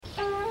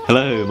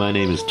Hello, my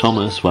name is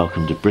Thomas.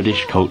 Welcome to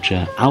British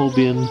Culture.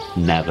 Albion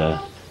Never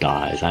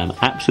Dies. I am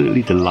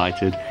absolutely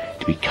delighted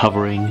to be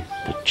covering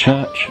the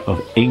Church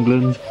of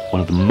England,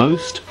 one of the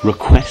most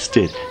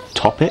requested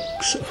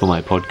topics for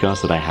my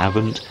podcast that I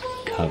haven't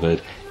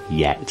covered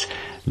yet.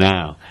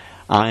 Now,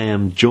 I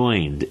am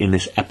joined in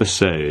this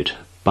episode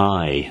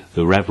by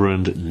the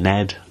Reverend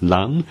Ned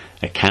Lunn,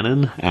 a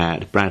Canon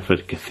at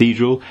Bradford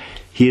Cathedral.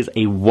 He is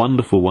a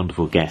wonderful,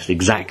 wonderful guest,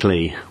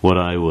 exactly what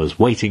I was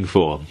waiting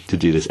for to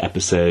do this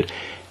episode.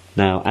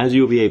 Now, as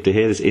you'll be able to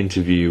hear, this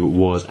interview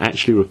was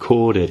actually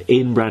recorded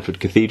in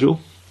Bradford Cathedral,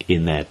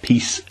 in their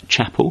Peace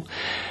Chapel.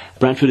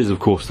 Bradford is, of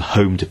course, the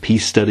home to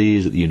peace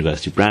studies at the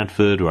University of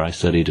Bradford, where I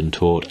studied and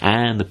taught,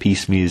 and the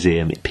Peace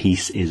Museum.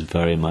 Peace is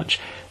very much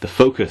the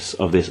focus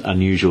of this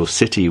unusual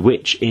city,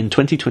 which in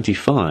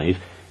 2025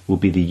 will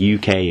be the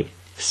UK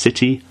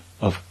City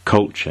of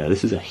Culture.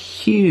 This is a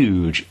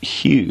huge,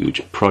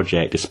 huge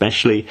project,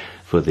 especially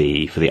for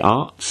the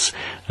arts,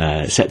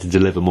 set to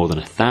deliver more than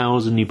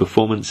 1,000 new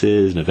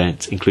performances and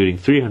events, including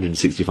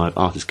 365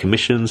 artist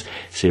commissions,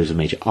 a series of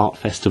major art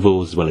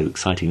festivals, as well as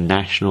exciting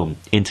national and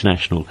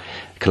international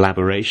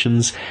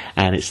collaborations,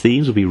 and its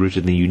themes will be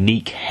rooted in the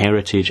unique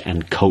heritage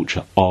and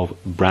culture of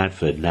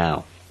Bradford.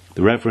 Now,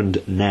 the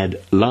Reverend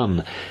Ned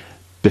Lunn,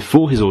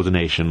 before his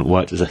ordination,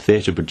 worked as a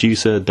theatre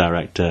producer,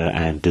 director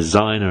and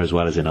designer, as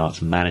well as in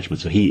arts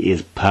management, so he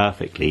is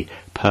perfectly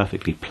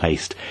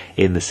placed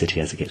in the city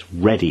as it gets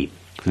ready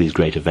for these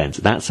great events.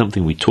 That's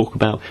something we talk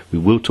about. We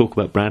will talk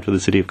about Bradford, the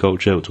City of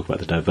Culture. We'll talk about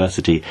the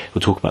diversity.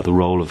 We'll talk about the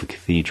role of the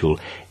cathedral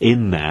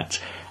in that,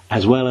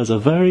 as well as a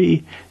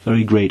very,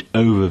 very great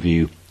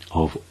overview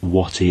of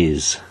what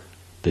is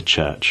the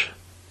Church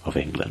of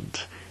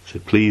England. So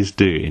please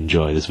do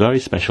enjoy this very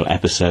special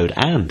episode,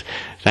 and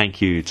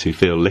thank you to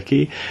Phil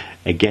Lickey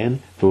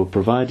again for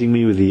providing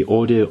me with the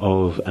audio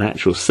of an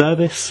actual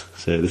service.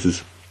 So this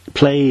is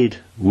played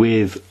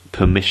with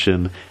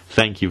permission.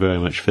 Thank you very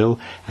much, Phil,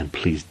 and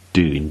please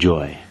do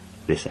enjoy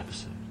this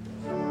episode.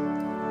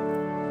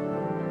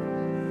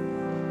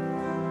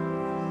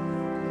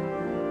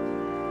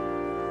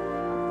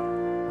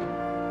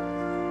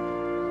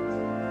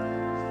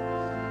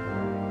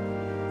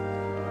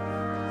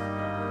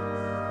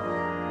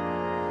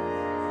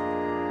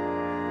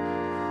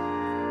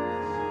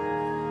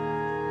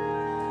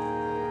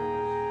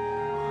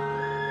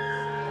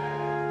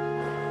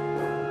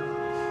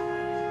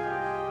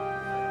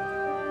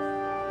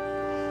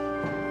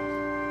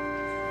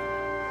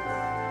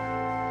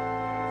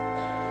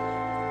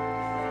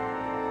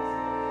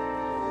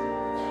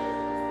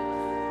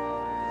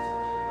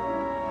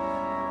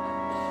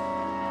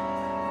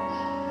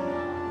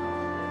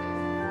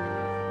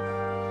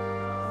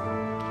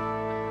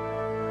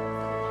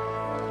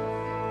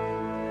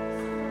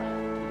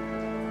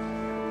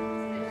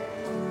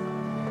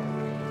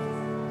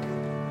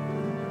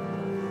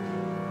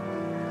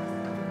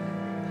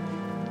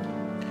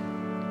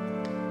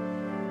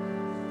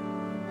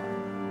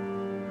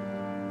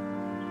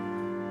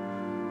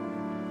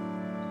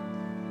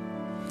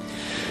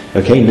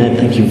 Okay, Ned,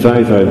 thank you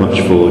very, very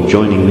much for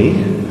joining me.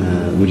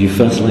 Would you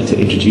first like to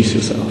introduce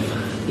yourself?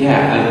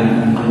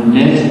 Yeah, I'm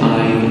Ned.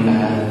 I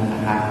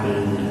have been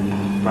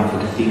at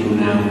Bradford Cathedral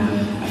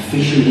now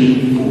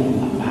officially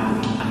for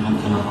about a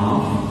month and a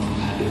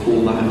half.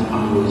 Before that,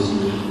 I was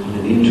on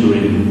an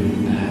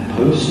interim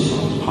post, so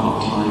I was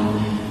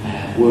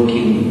part-time,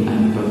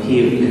 working both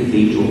here at the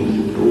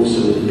Cathedral, but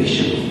also with the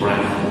Bishop of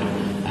Bradford,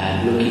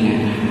 looking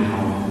at how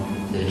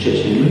the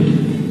Church of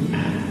England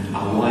and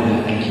our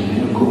wider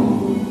ecumenical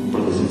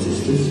brothers and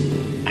sisters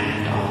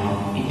and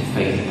our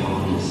interfaith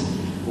partners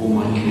all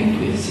might connect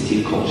with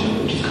City of Culture,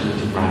 which is coming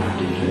to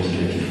Bradford in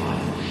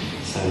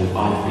 2025. So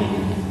I've been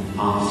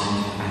asked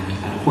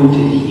and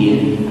appointed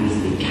here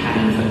as the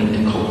Canon for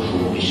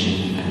Intercultural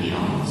Mission and the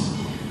Arts.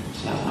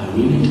 So that's my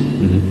remit,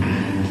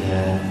 and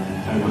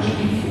very much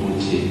looking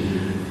forward to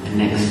the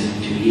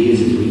next 2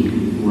 years as we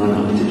run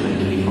up to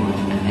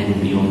 2025 and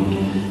then beyond,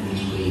 as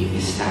we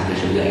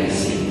establish a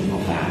legacy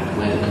of that,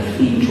 where the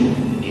cathedral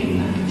in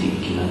that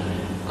particular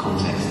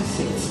context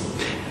sits.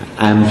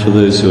 And for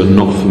those who are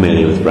not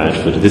familiar with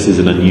Bradford, this is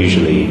an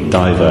unusually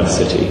diverse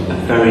city. A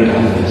very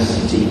diverse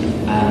city.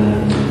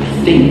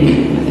 I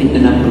think the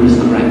number is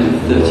correct,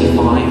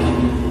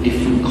 35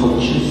 different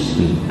cultures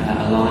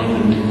alive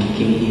and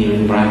kicking here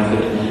in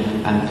Bradford.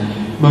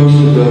 Most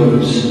of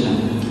those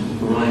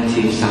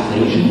variety of South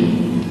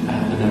Asian,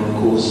 but there are of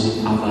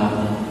course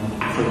other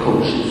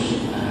Afro-cultures,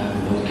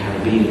 both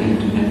Caribbean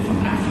and from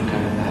Africa,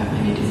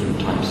 many different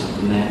types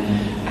from there,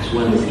 as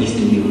well as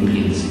Eastern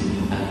Europeans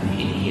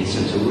in here. So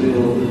it's a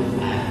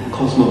real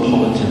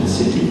cosmopolitan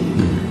city.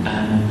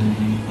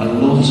 A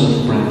lot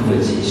of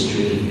Bradford's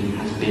history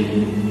has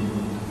been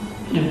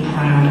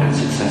proud and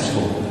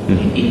successful in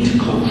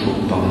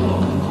intercultural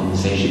dialogue and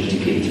conversation,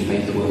 particularly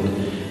interfaith work.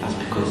 That's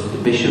because the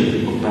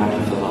Bishop of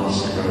Bradford for the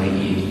last 7 or 8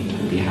 years,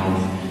 Toby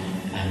Howth,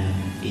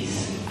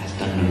 has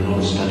done a lot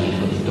of study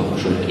for his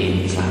doctorate in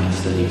Islamic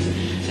studies,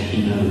 so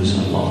he knows a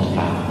lot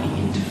about the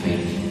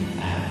interfaith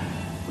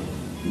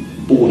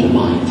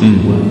borderlines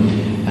work.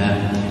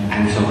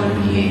 And so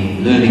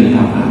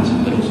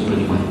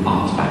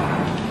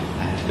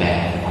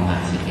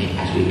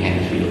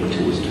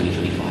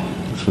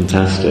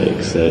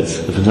Fantastic. So it's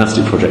a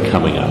fantastic project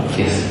coming up.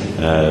 Yes.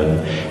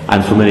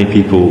 And for many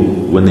people,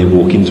 when they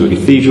walk into a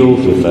cathedral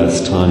for the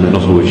first time, they're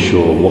not always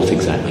sure what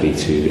exactly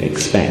to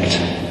expect.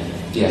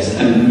 Yes,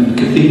 and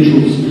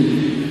cathedrals,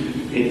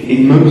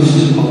 in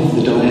most of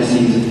the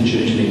dioceses of the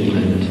Church of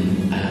England,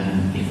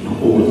 if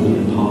not all of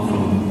them apart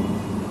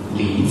from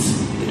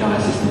Leeds, the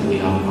diocese that we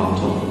are part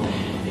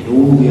of, in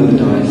all the other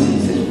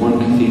dioceses there's one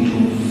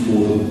cathedral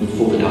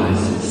for the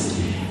diocese,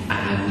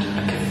 and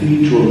a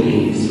cathedral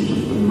is sort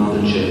of the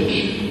mother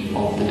church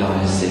of the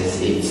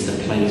diocese. It's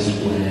the place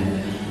where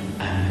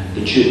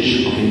the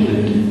Church of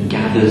England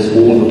gathers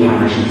all the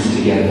parishes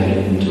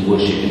together to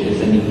worship. If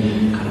there's any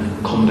kind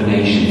of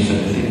combination, so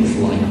things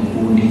like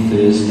Maundy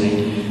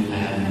Thursday,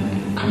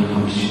 coming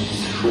up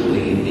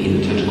shortly in the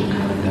liturgical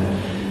calendar,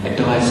 a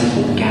diocese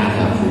will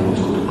gather for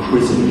what's called a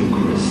Chrism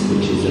Eucharist,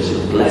 which is a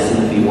sort of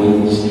blessing of the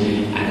oils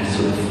and a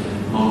sort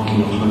of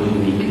marking of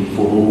Holy Week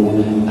for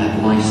all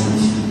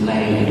licensed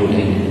lay and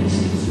ordained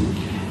ministers.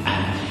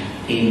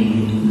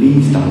 In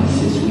Leeds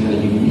diocese, we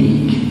are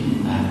unique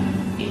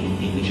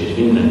in the Church of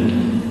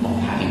England of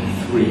having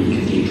 3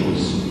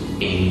 cathedrals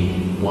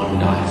in one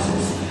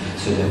diocese.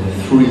 So there were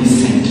 3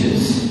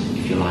 centres,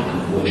 if you like,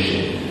 of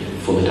worship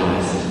for the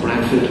diocese.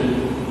 Bradford,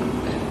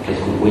 a place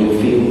called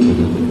Wakefield,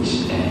 which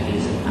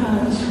is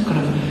some kind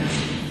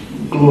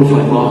of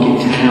glorified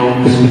market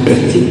town,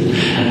 city,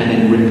 and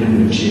then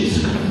Ripon, which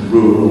is kind of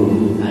rural.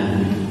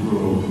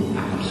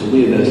 So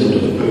we're the sort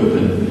of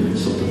urban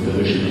sort of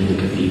version of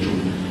the cathedral,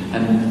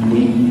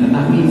 and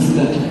that means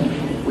that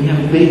we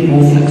have a bit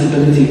more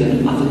flexibility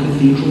than other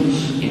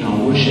cathedrals in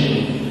our worship,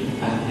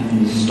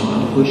 in the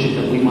style of worship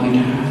that we might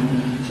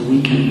have. So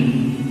we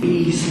can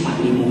be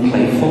slightly more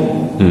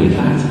playful with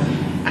that,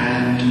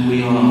 and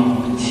we are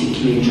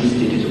particularly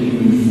interested as we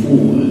move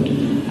forward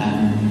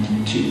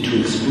to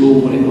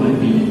explore what it might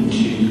mean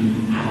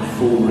to have a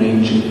full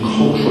range of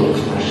cultural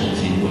expressions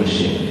in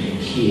worship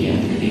here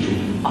at the cathedral.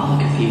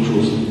 Other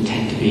cathedrals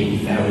tend to be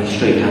very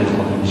straight down the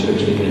line,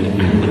 Church of England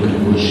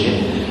Anglican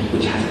worship,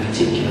 which has a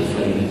particular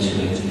flavour to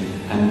it.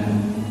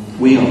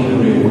 We are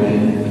very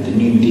aware of the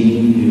new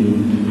dean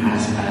who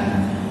has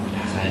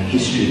a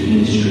history of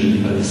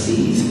ministry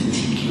overseas,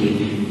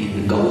 particularly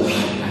in the Gulf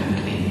and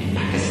in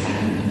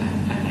Pakistan,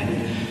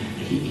 and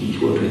he's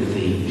worked with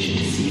the mission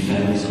to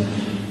seafarers,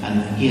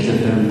 and he has a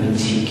very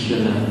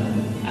particular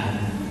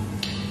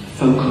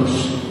focus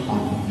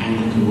on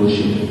Anglican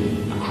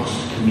worship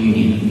across the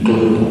communion,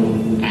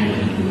 global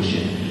Anglican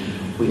worship,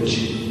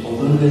 which,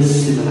 although there's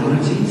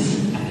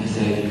similarities and there's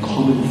a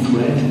common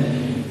thread,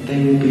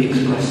 they will be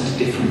expressed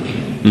differently.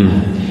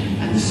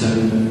 And so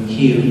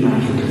here at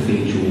Bradford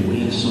Cathedral,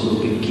 we are sort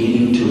of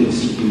beginning to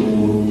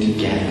explore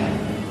together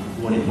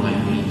what it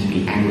might mean to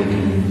be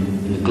Anglican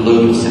in the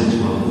global sense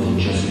rather than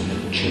just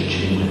Church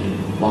of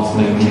England, whilst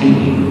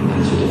maintaining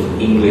that sort of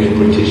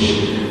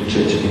English-British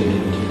Church of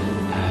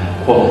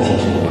England quality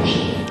to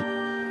worship.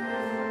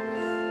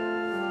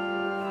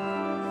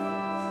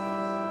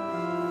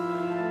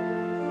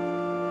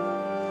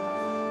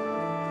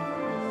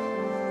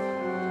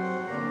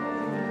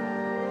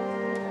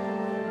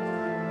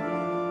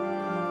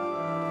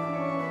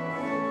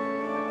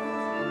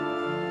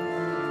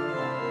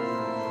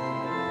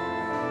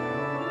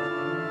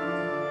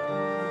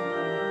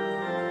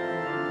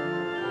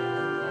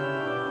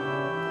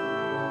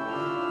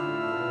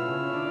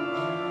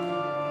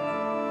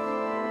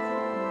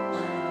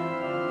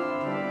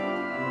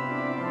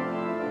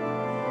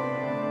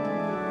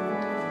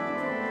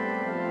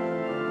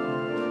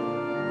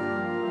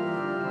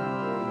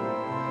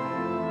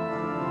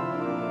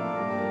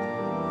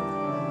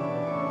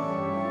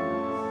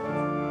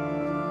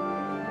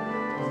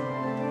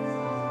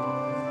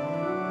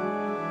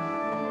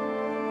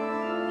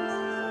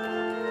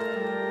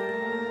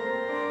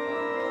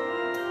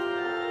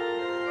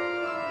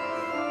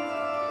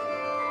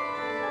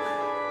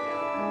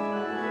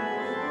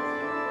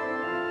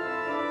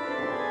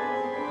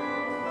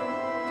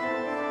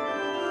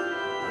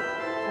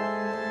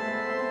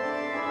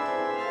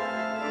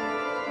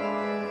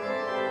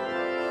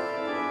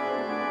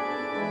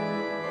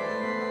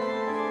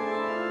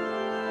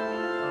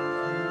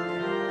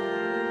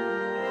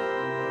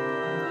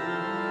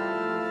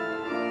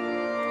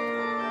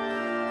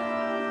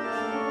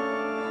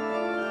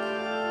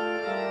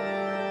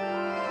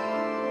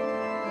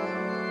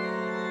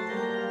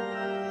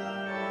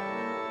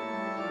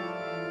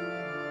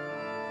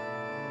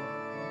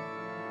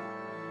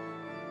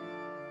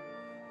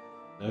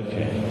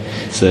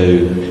 Okay,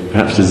 so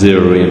perhaps to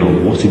zero in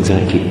on what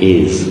exactly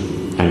is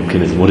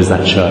Anglicanism, what does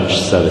that church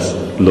service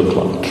look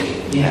like?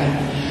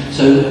 Yeah,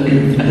 so a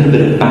little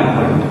bit of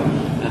background.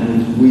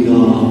 We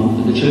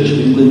are the Church of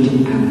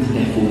England, and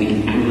therefore the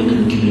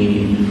Anglican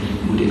communion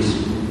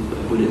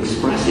would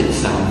express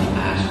itself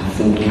as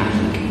Reformed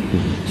Catholic.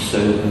 So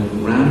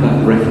around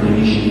about the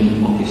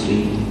Reformation,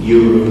 obviously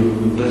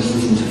Europe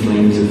bursts into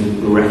flames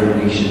of the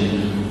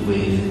Reformation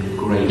with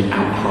great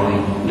outcry,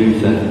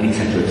 Luther,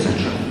 etc.,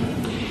 etc.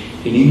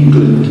 In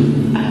England,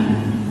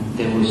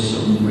 there was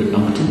some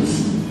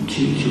reluctance to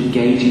to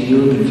engage in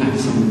Europe. In fact,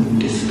 some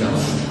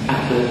disgust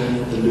at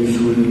the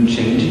Lutheran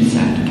changes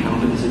and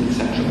Calvinism,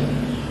 etc.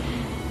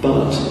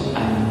 But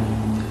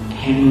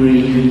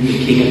Henry,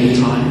 the king at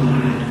the time,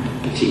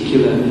 had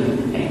particular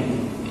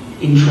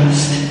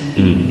interest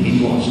in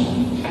what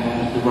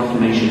the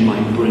Reformation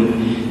might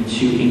bring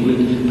to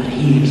England, but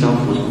he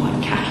himself was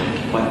quite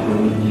Catholic, quite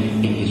Roman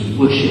in his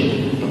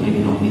worship, but maybe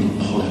not in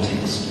his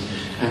politics.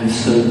 And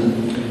so,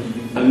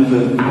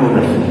 over our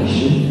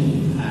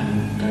Reformation,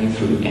 going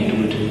through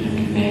Edward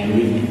and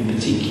Mary,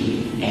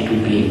 particularly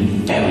Edward being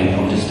very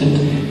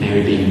Protestant,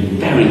 Mary being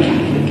very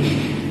Catholic,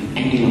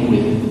 ending up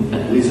with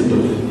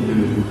Elizabeth,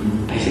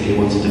 who basically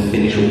wanted to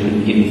finish all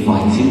the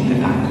infighting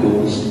that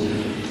caused,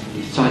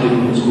 decided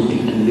on what's called the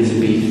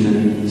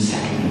Elizabethan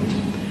settlement,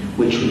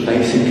 which was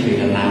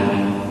basically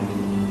allowing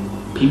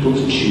people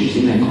to choose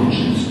in their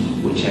conscience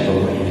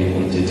whichever way they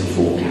wanted to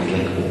fall,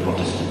 Catholic or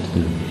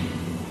Protestant.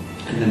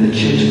 And then the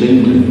Church of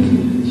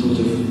England sort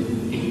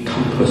of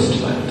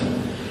encompassed that.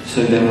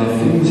 So there are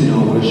things in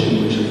our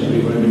worship which are very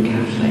Roman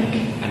Catholic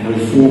and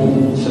very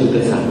formal. So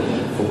there's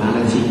that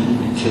formality,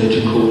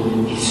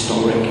 liturgical,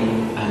 historic,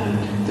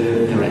 and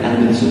there are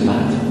elements of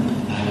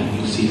that.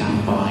 You'll see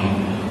that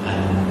by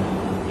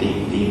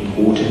the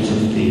importance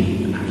of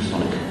the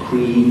apostolic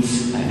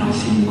creeds,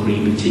 Nicene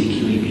Creed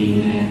particularly being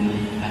there,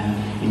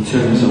 in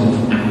terms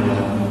of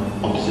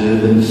our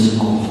observance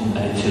of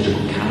a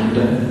liturgical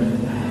calendar.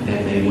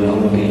 There may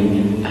well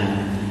be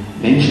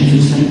mentions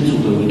of saints,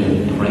 although we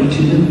don't pray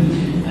to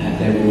them.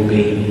 There will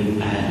be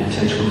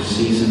liturgical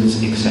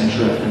seasons,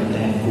 etc. And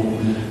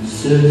therefore,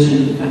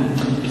 certain,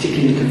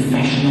 particularly in the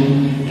confessional,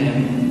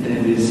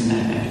 there is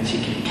a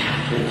particular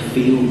Catholic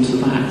feel to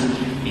that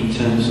in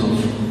terms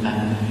of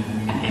an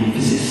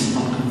emphasis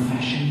on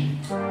confession.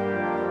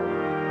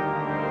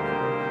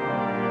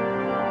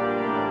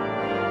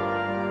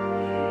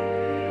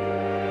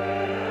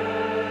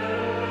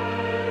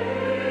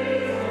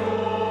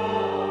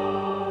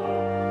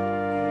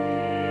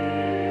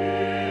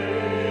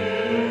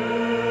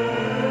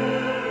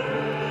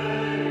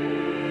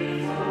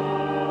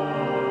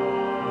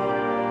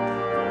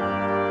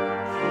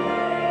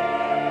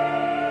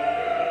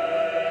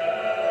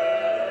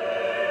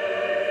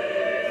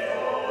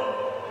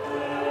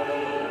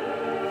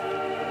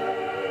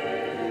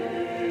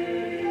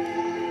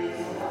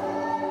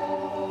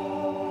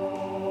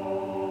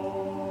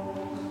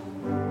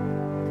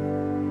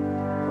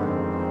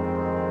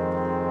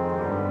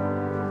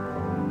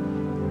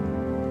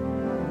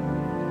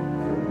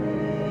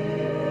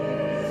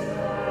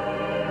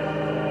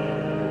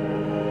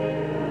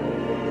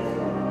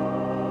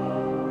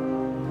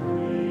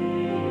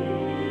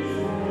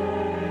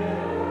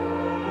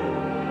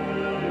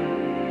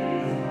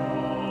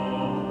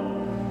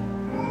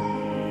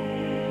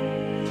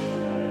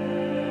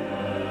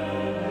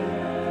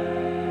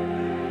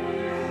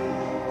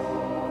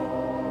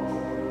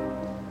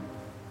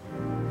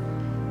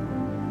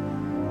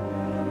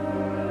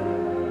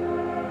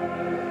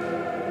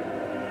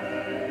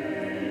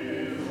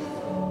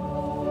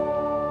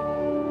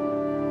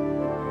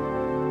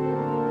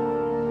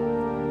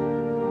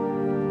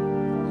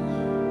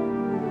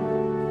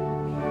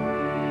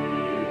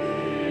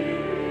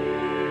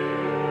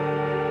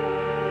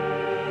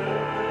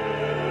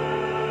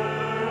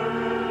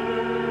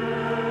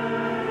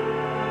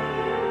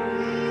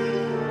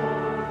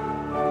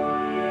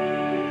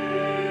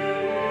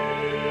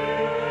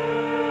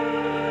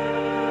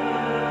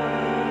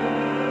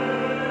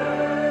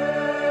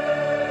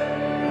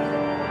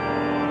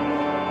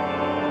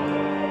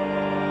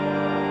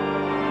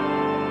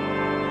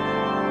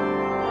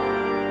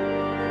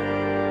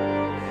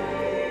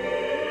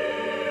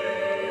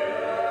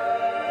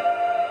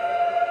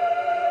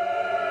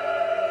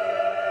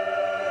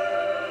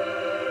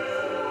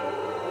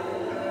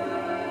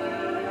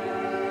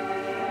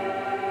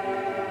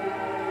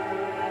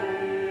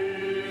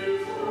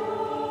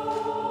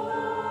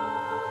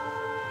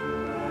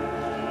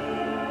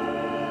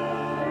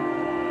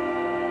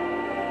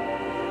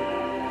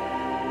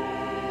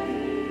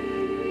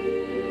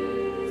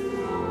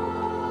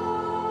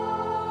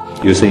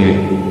 You were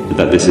saying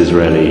that this is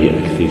really a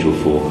cathedral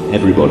for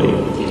everybody.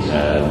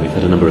 We've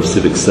had a number of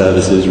civic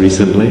services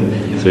recently,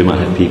 so we might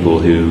have people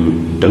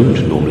who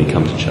don't normally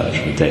come to church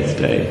from day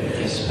to day.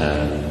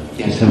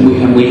 Yes,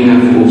 and we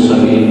have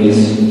also in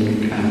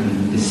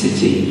this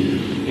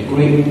city a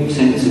great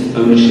sense of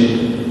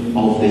ownership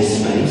of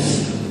this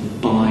space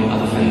by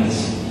other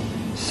faiths.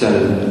 So,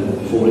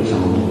 for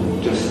example,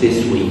 just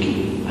this week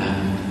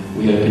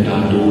we opened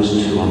our doors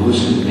to our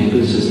Muslim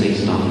neighbours as they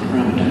started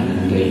Ramadan,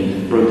 and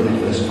they broke their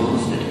first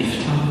fast at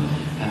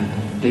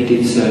Iftar. They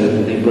did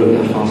so, they broke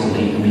that fast and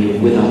ate a meal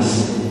with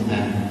us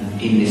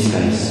in this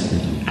space,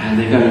 and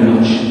they very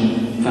much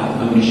felt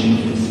ownership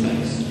of this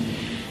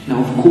space.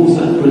 Now, of course,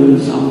 that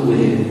brings up with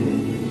it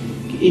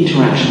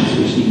interactions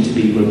which need to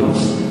be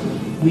robust.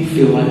 We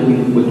feel like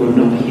we're grown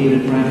up here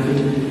in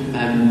Bradford,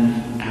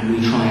 and we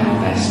try our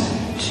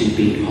best to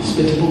be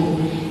hospitable,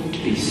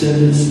 to be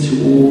servants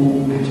to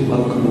all, and to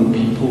welcome all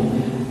people,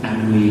 and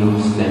and we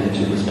ask them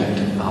to respect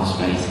our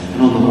space.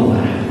 And on the whole,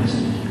 that happens.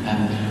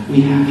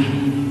 We have,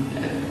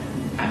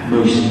 at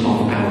most of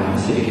our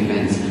civic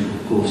events,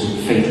 of course,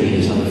 faith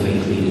leaders, other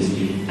faith leaders,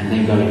 and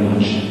they very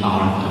much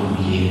are at home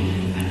here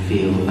and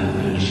feel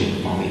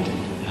ownership of it.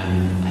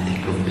 I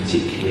think of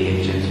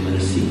particularly a gentleman,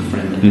 a Sikh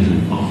friend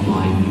of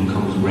mine, who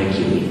comes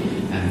regularly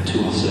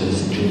to our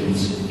service and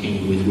joins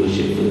in with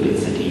worship for the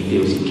bits that he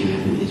feels he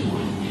can with his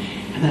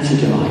wife. And that's a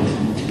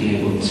delight to be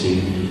able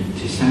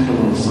to stand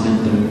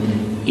alongside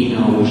them in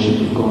our worship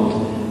of God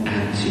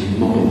and to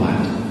model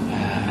that,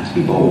 and to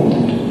be bold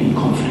and to be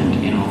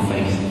confident in our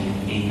faith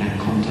in that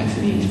context,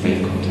 in the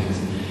interfaith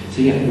context.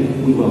 So yeah,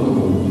 we welcome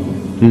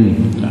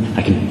all.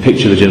 I can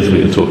picture the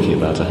gentleman you're talking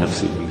about. I have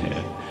seen him here.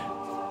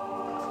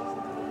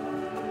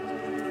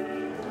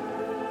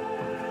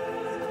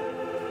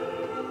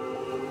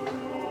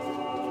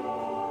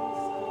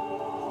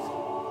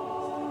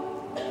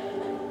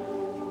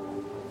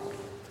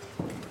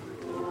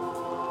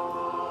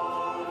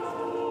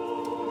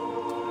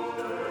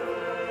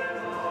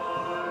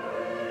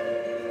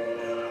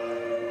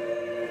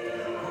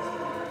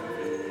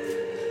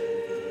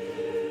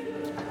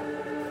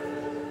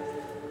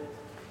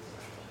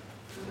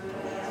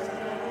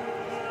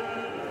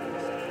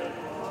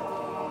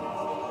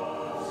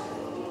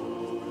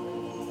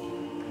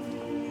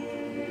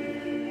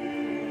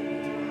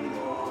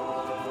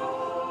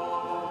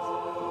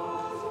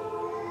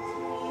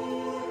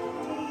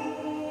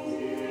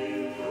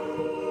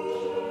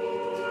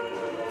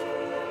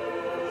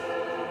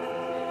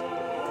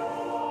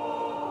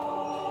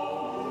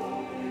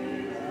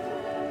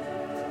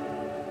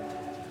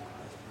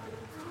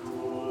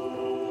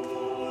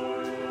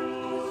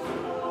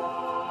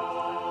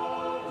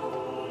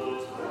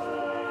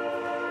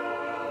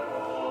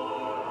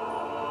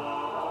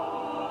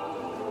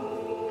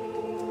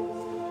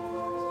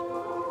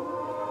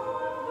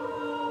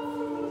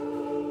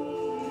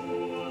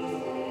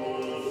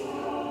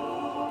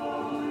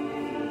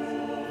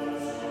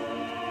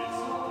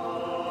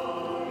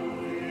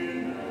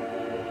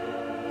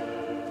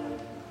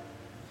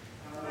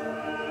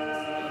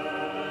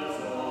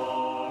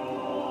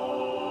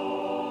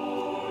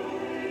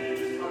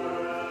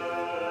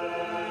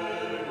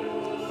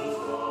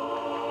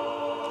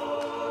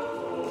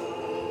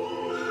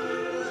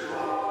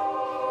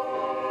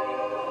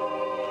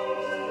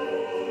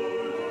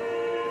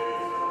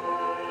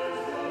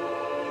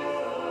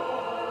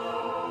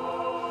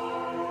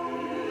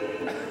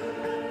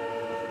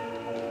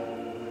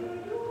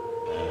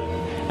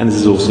 And this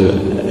is also,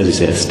 as you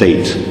say, a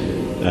state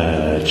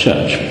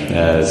church.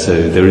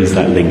 So there is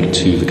that link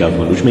to the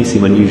government, which may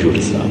seem unusual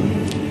to some.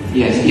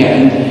 Yes, yeah,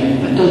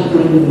 and that does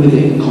bring with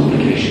it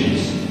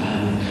complications,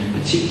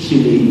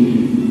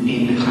 particularly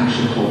in the clash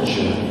of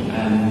culture,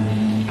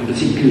 and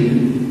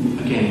particularly,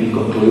 again, we've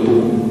got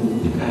global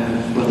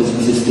brothers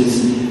and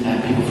sisters,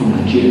 people from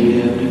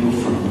Nigeria, people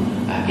from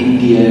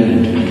India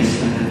and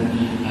Pakistan,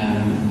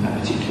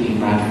 particularly in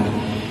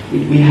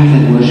Bradford. We have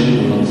them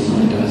worshipping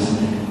alongside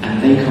us,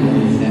 and they come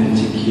with their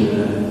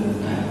particular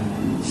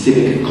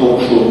civic and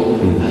cultural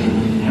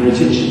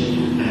heritage,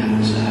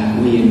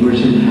 and we in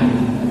Britain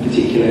have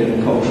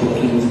particular cultural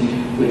things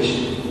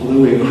which,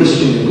 although we're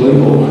Christian and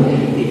global,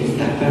 it's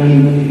that very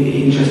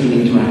interesting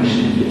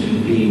interaction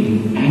between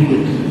being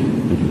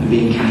Anglican and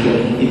being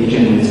Catholic in the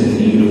general sense,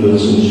 in a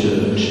universal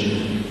church.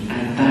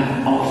 And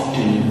that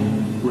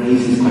often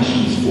raises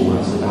questions for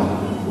us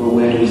about, well,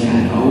 where do we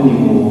stand? Are we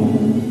more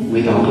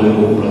with our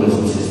global brothers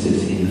and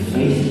sisters in the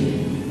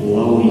faith,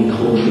 or are we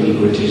culturally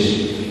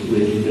British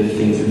with the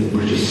things that the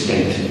British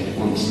state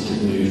wants to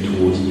move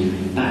towards?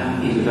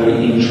 That is a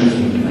very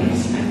interesting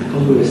place, and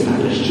because we're an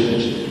established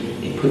church,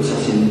 it puts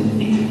us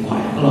into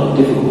quite a lot of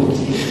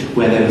difficulty,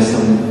 where there are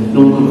some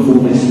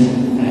non-conformist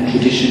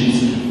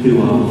traditions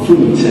who are free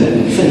to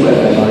say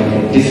whatever they like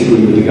and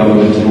disagree with the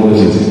government and all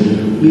those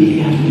things. We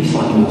have to be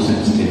slightly more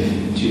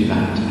sensitive to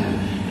that,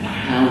 and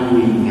how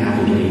we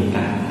navigate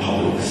that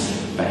public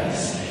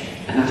space.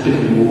 And that's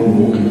becoming more and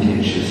more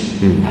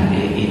contentious in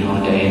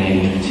our day and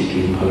age,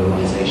 particularly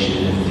polarisation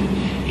and everything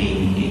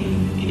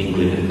in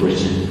England and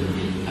Britain.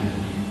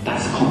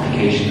 That's a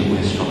complication that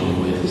we're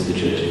struggling with as the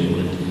Church of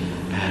England,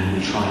 and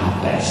we try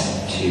our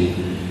best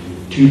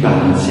to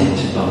balance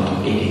it,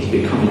 but it is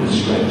becoming a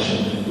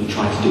stretch. We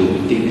try to do it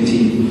with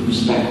dignity, with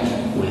respect,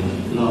 with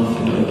love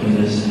and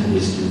openness and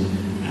wisdom.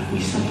 We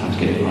sometimes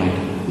get it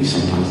right, we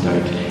sometimes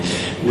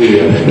don't.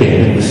 We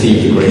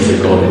receive the grace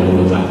of God in all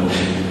of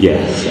that.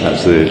 Yes,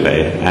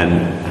 absolutely. And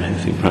I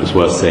think perhaps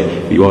worth saying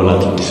that you are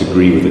allowed to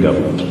disagree with the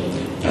government.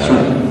 That's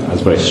right. I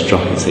was very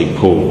struck at St.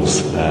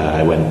 Paul's.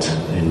 I went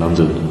in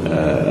London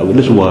a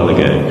little while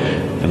ago,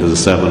 and there's a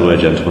sermon where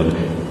a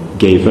gentleman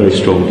gave very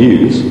strong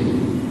views,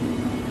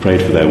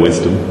 prayed for their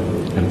wisdom,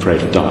 and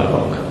prayed for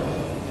dialogue.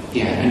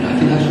 Yeah, and I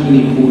think that's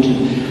really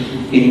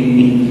important.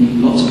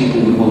 In lots of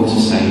people would want to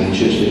say the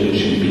Church of England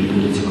shouldn't be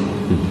political.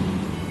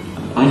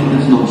 I think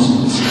that's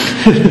nonsense.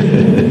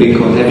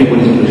 Because everyone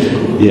is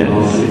political. Yes. We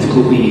are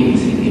political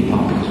beings in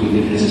part because we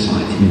live in a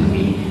society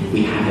and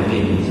we have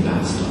opinions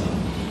about stuff.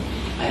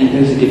 I think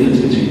there's a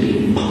difference between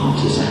being part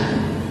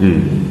partisan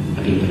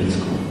and be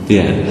political.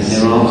 Yes. And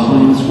there are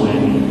times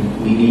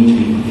when we need to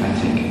be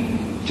prophetic,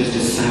 just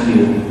as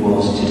Samuel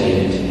was to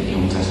David in the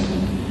Old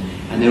Testament.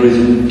 And there is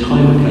a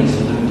time and place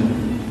for that.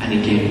 And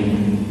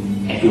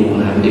again, everyone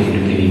will have a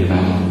different opinion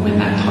about when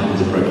that time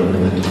is appropriate and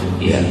when that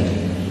time isn't.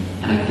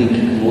 And I think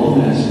as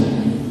long as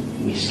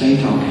we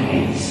state our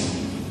case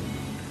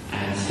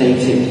and state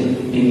it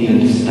in the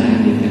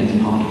understanding that it's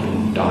part of a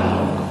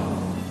dialogue,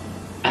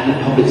 and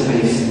that public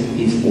space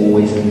is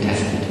always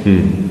contested,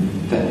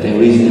 that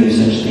there is no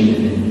such thing as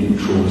a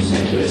neutral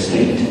secular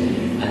state,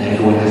 and that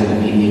everyone has an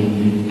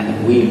opinion, and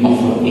that we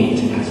offer it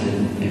as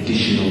an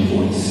additional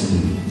voice.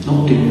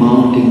 Not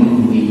demanding that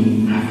we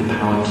have the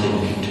power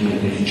to make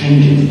those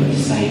changes, but to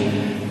say,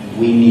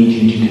 we need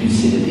you to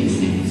consider these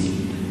things.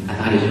 And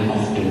that is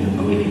often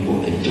a really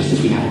important thing. Just as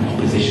we have an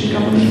opposition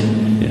government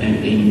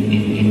in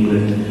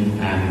England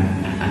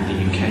and the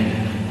UK,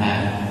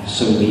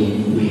 so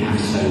we have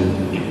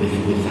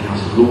with the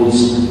House of Lords,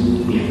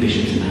 we have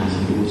bishops in the House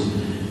of Lords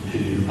who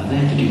are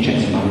there to do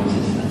checks and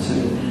balances. And so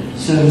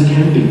sermons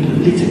can be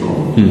political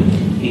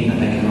in that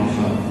they can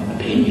offer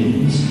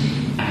opinions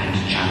and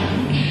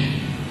challenge,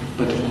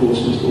 but of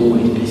course must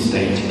always be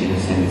stated in a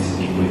sense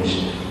in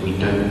which we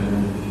don't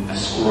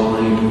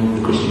ascribe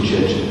the Christian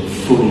Church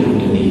fully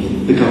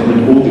underneath the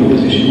government or the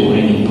opposition or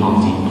any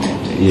party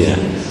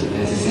politics. So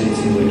there's a sense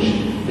in which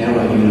there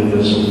are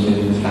universal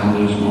things,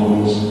 values,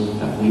 morals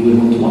that we would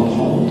want to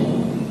uphold,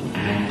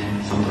 and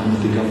sometimes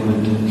the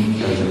government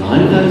goes in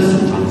line with those,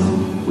 sometimes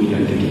we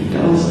don't think it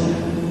does,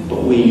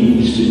 but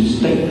we should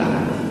state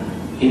that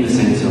in the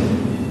sense of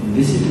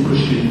this is the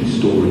Christian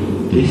story,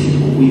 this is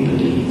what we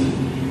believe,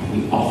 and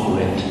we offer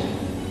it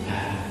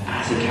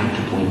as a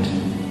counterpoint,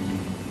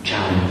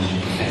 challenge,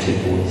 prophetic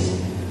voice.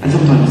 And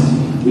sometimes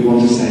we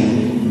want to say,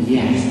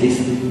 yes, this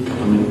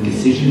government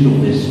decision or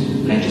this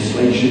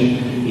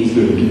legislation is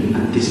good,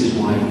 and this is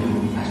why,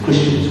 as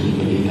Christians, we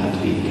believe that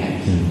to be the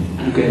case.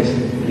 And again,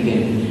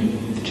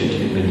 the Church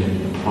of England,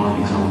 a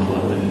prime example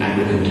of an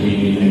Anglican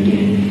communion,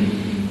 again,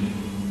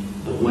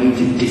 the way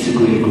to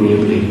disagree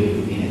agreeably,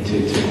 to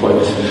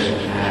quote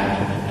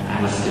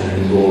Alistair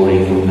and Rory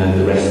from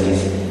the Rest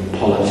is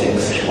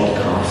Politics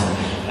podcast,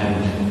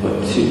 but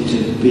to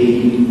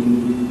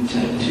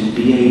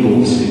be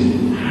able to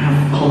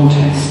have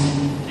contest,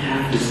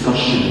 have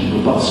discussion,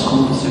 robust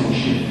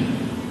conversation,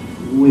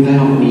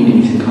 without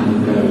needing to kind of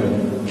go,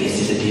 this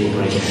is a deal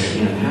breaker.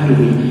 How do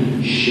we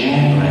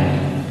share bread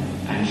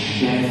and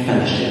share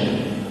fellowship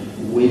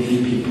with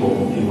people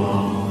who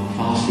are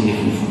vastly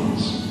different from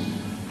us?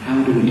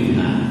 How do we do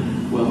that?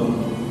 Well,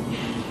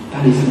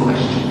 that is the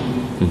question.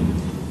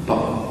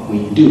 But we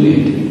do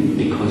it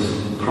because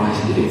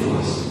Christ did it for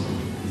us.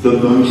 The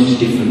most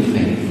different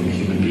thing from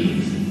human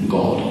beings,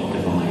 God,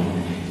 divine,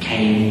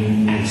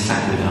 came and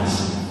sat with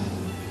us.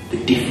 The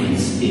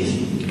difference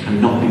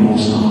cannot be more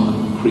stark.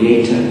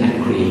 Creator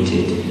and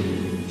created,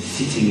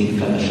 sitting in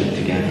fellowship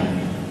together,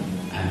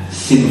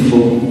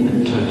 sinful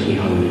and totally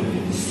holy,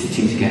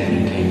 sitting together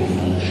in table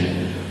fellowship.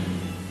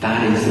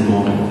 That is the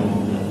model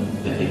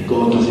that if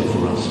God does it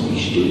for us, we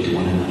should do it to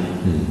one another.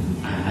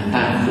 And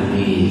that for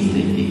me is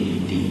the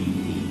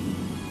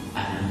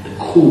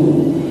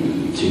call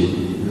to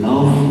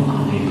love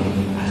our neighbour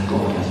as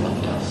God has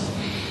loved us,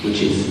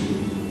 which is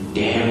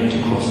daring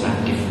to cross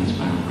that difference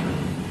boundary.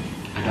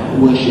 And our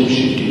worship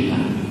should do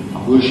that.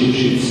 Our worship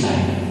should say,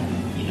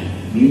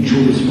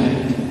 mutual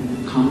respect,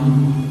 come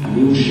and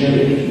we will share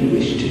it if you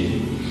wish to.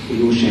 We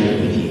will share it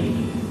with you.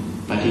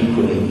 But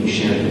equally, you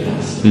share it with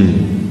us.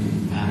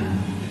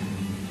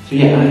 So I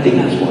think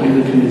that's what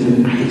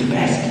Anglicanism at its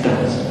best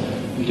does.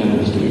 We don't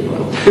always do it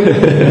well.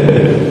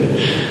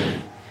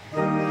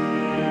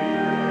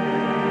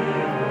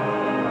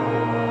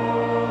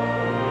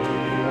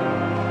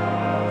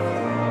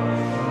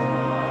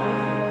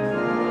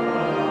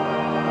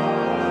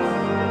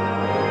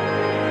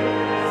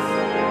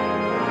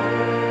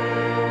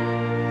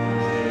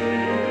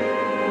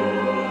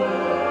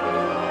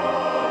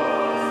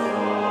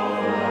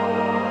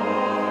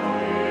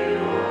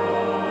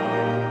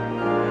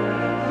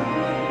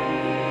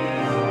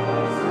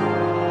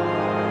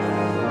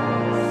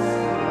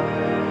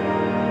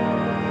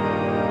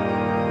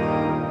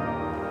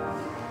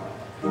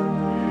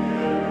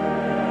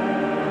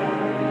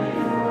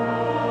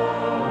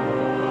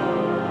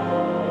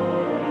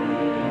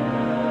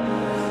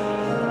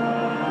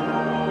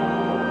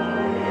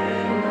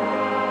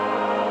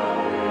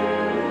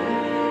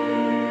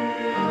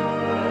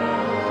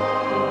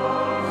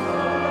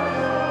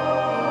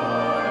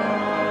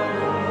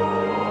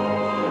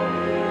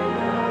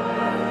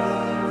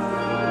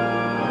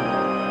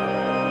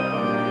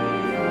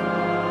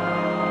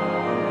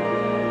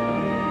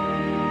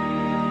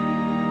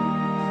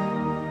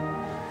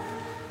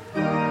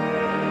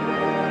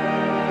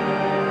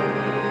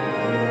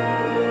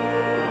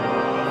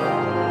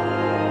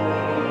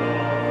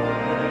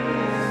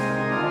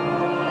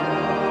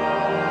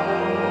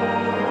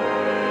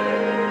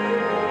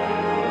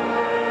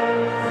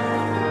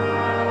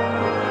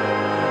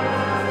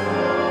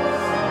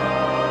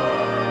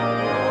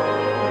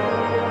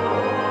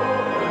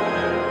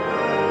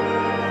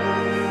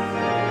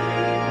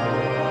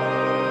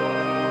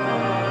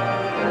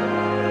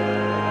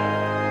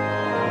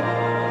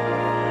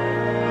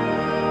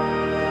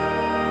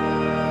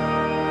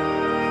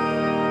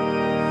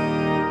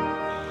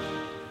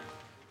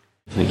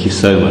 Thank you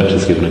so much.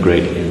 It's given a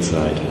great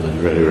insight, and I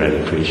really,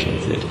 really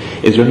appreciate it.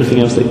 Is there anything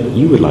else that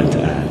you would like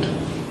to add?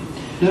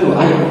 No,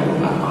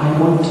 I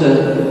want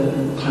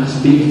to kind of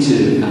speak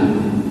to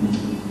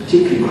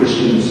particularly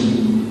Christians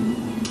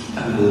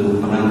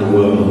around the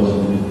world,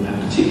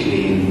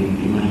 particularly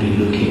you might be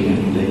looking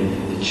at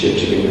the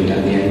Church of England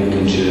and the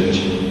Anglican Church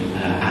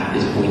at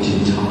this point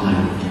in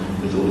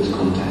time with all its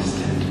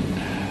contest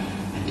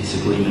and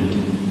disagreement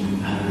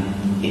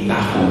in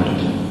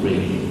bafflement,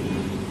 really.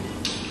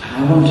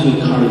 And I want to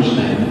encourage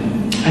them,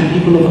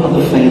 and people of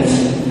other faiths,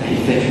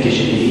 faith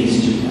tradition,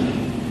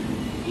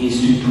 is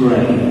to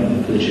pray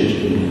for the Church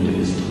of England at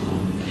this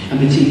time, and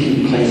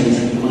particularly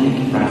places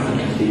like Bradford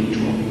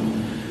Cathedral,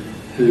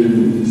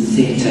 who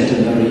sit at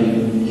a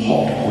very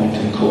hot point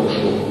of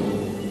cultural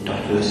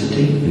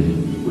diversity,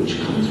 which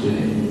comes with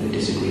it, the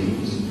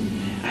disagreements,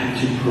 and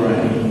to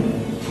pray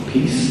for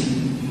peace,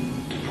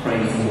 to pray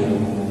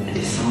for a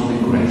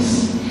disarming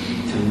grace,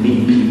 to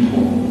meet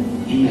people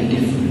in their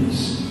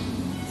difference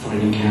for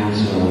an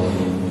encounter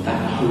of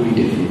that wholly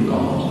different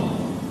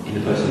God in the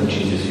person of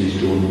Jesus who's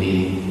drawn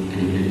near and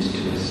imminent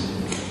to us.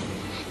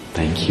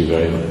 Thank you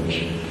very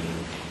much.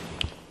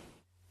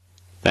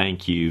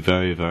 Thank you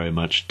very, very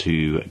much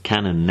to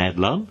Canon Ned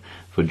Lunn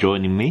for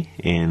joining me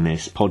in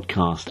this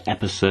podcast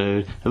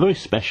episode, a very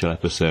special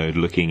episode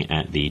looking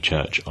at the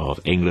Church of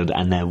England,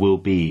 and there will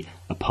be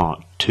a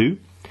part 2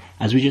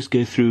 as we just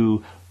go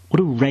through what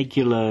a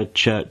regular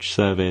church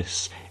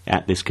service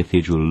at this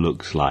cathedral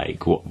looks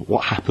like,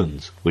 what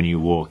happens when you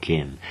walk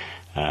in.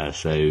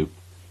 So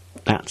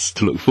that's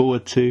to look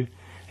forward to.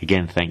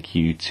 Again, thank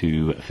you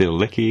to Phil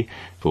Lickey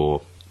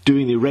for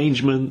doing the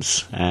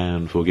arrangements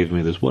and for giving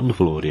me those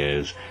wonderful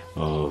audios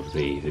of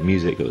the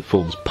music that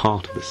forms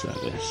part of the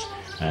service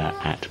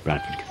at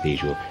Bradford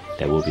Cathedral.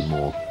 There will be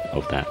more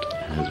of that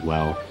as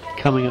well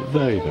coming up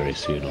very, very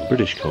soon on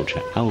British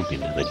Culture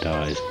Albion Never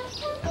Dies.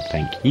 And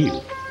thank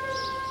you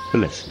for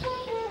listening.